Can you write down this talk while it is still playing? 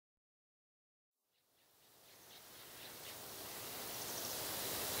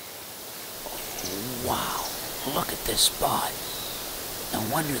Look at this spot. No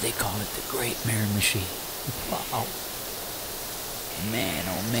wonder they call it the Great Miramichi. Wow. Man,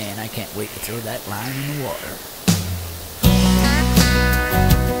 oh man, I can't wait to throw that line in the water.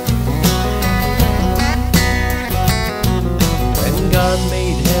 When God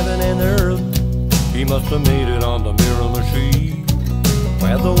made heaven and earth, He must have made it on the Miramichi,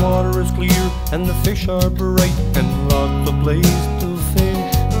 where the water is clear and the fish are bright and lots of place to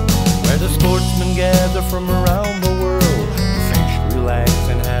fish, where the sportsmen gather from around the world to fish, relax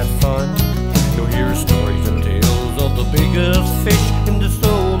and have fun. You'll hear stories and tales of the biggest fish in the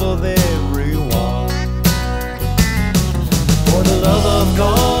soul of everyone. For the love of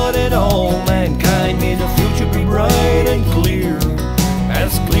God and all mankind, may the future be bright and clear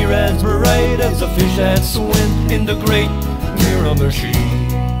as bright as the fish that swim in the great Miramichi.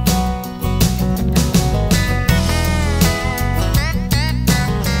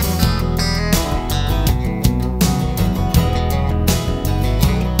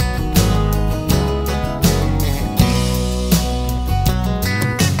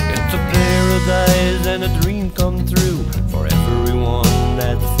 It's a paradise and a dream come true for everyone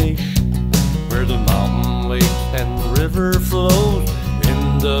that fish, where the mountain, lakes and river flows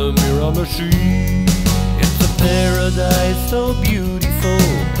in the Miramichi. It's a paradise so beautiful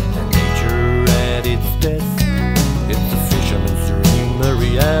and nature at its best. It's a fisherman's dream, a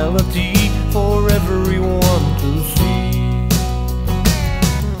reality for everyone to see.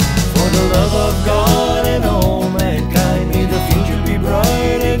 For the love of God and all mankind, may the future be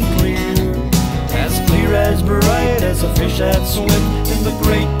bright and clear as bright as a fish that swim in the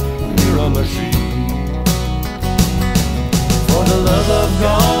great Miramichi. For the love of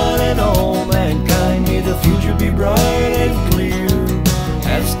God and all mankind, may the future be bright and clear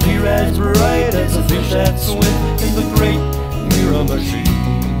as bright as a fish that swim in the great Miramichi.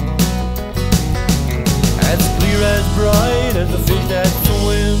 As bright as a fish that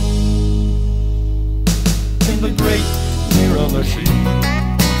swim in the great Miramichi.